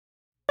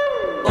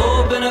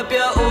open up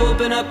your,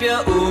 open up your,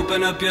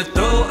 open up your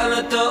throat and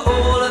let the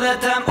all of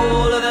that time,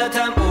 all of that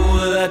time, all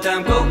of that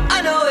time go.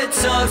 I know it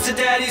sucks that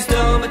daddy's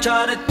done, but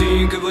try to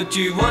think of what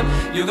you want.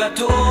 You got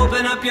to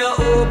open up your,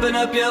 open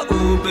up your,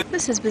 open.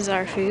 This is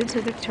Bizarre Foods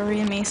at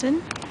Victoria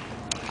Mason.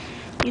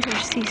 These are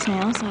sea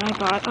snails that I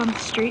bought on the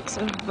streets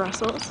of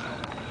Brussels.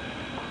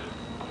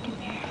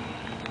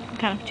 I'm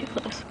kind of too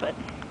close, but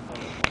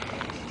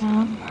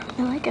I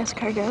like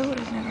escargot,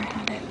 but I've never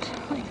had it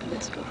like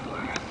this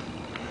before.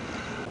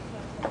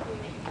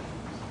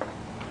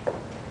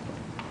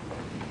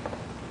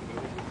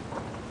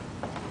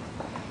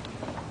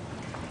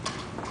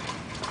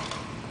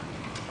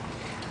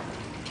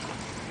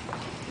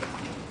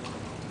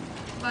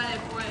 Vale,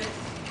 pues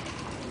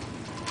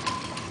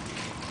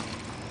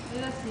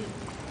es así,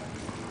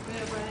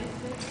 pero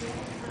parece que...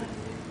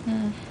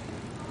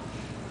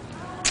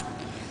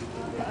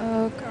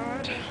 Oh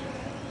god.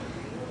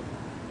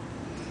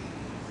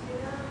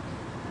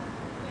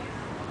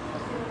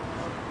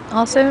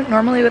 Also,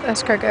 normally with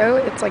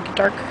escargot, it's like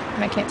dark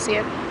and I can't see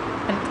it,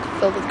 and it's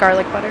filled with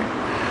garlic butter.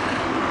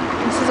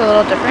 This is a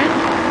little different.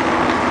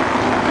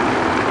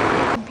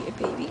 Be a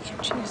baby,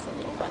 choose the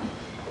little one.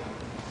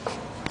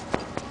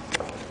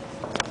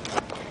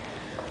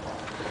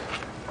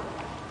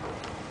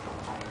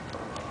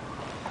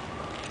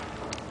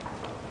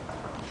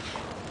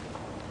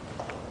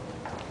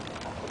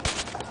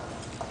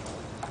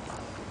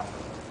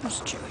 It's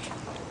chewy.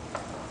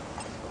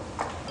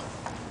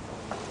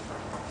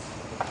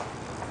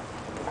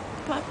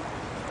 But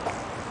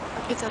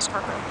it's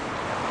escargot.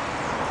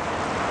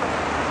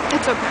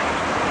 It's okay.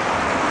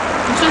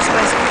 It's just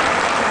spicy.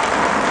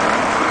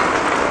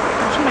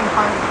 There's something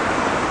hard.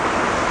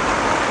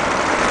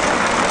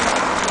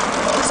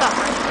 It's not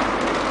hard.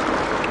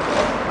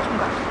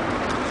 Okay.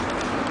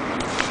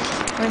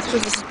 I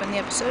suppose this has been the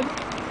episode.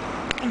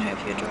 And I hope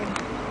you enjoyed.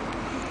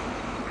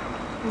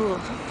 Ooh.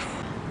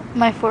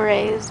 My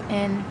forays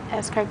in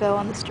escargot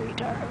on the street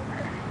are over.